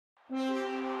Hi,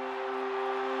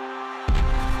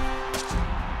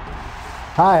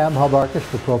 I'm Hub Arkush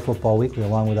for Pro Football Weekly,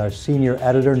 along with our senior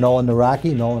editor, Nolan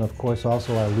Nawrocki. Nolan, of course,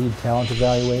 also our lead talent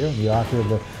evaluator and the author of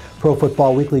the Pro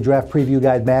Football Weekly Draft Preview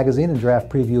Guide magazine and Draft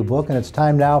Preview book. And it's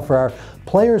time now for our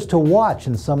players to watch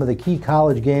in some of the key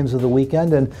college games of the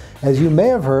weekend. And as you may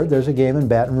have heard, there's a game in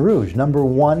Baton Rouge. Number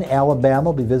 1, Alabama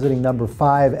will be visiting number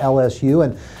 5, LSU.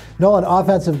 And Nolan,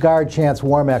 offensive guard Chance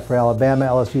Warmack for Alabama,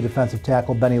 LSU defensive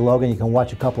tackle Bennie Logan. You can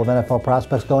watch a couple of NFL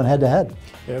prospects going head-to-head.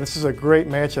 Yeah, this is a great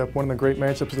matchup, one of the great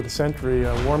matchups of the century.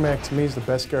 Warmack, to me, is the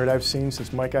best guard I've seen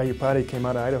since Mike Iupati came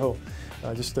out of Idaho.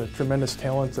 Just a tremendous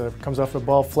talent, comes off the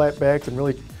ball flat-backed and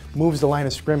really moves the line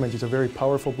of scrimmage. He's a very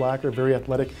powerful blocker, very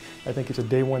athletic. I think he's a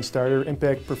day-one starter,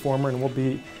 impact performer, and will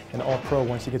be an all-pro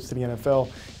once he gets to the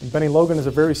NFL. And Bennie Logan is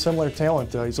a very similar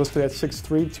talent. He's listed at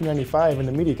 6'3", 295 in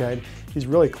the media guide. He's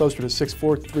really closer to 6'4",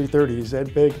 330. He's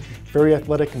that big, very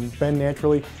athletic, and bend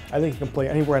naturally. I think he can play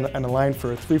anywhere on the line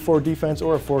for a 3-4 defense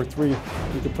or a 4-3. You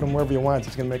can put him wherever you want.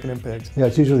 He's going to make an impact. Yeah,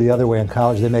 it's usually the other way in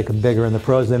college. They make them bigger. In the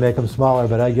pros, they make them smaller.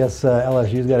 But I guess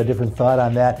LSU's got a different thought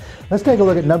on that. Let's take a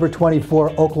look at number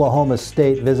 24, Oklahoma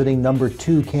State, visiting number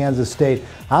 2, Kansas State.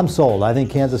 I'm sold. I think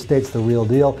Kansas State's the real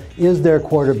deal. Is their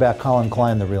quarterback, Colin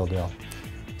Klein, the real deal?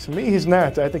 To me, he's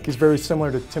not. I think he's very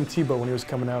similar to Tim Tebow when he was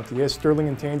coming out. He has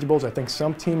sterling intangibles. I think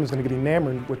some team is going to get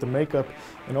enamored with the makeup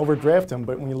and overdraft him.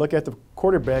 But when you look at the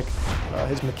quarterback,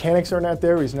 his mechanics are not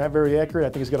there. He's not very accurate. I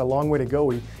think he's got a long way to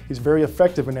go. He's very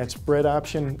effective in that spread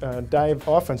option dive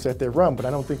offense that they run, but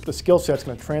I don't think the skill set's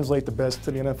going to translate the best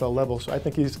to the NFL level. So I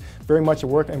think he's very much a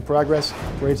work in progress.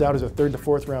 Grades out as a 3rd to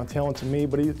 4th round talent to me,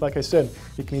 but he, like I said,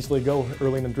 he can easily go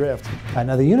early in the draft.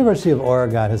 Now the University of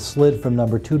Oregon has slid from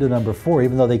number 2 to number 4,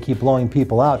 even though they keep blowing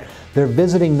people out. They're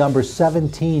visiting number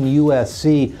 17,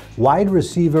 USC. Wide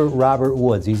receiver Robert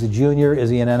Woods. He's a junior. Is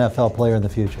he an NFL player in the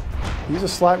future? He's a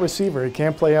slot receiver. He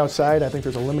can't play outside. I think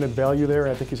there's a limited value there.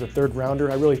 I think he's a 3rd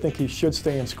rounder. I really think he should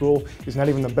stay in school. He's not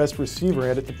even the best receiver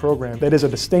at the program. That is a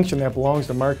distinction that belongs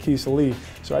to Marquise Lee.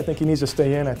 So I think he needs to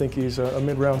stay in. I think he's a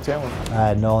mid-round talent. All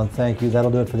right, Nolan, thank you.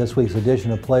 That'll do it for this week's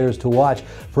edition of Players to Watch.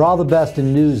 For all the best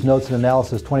in news, notes, and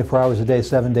analysis 24 hours a day,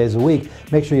 7 days a week,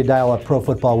 make sure you dial up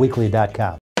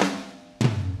ProFootballWeekly.com.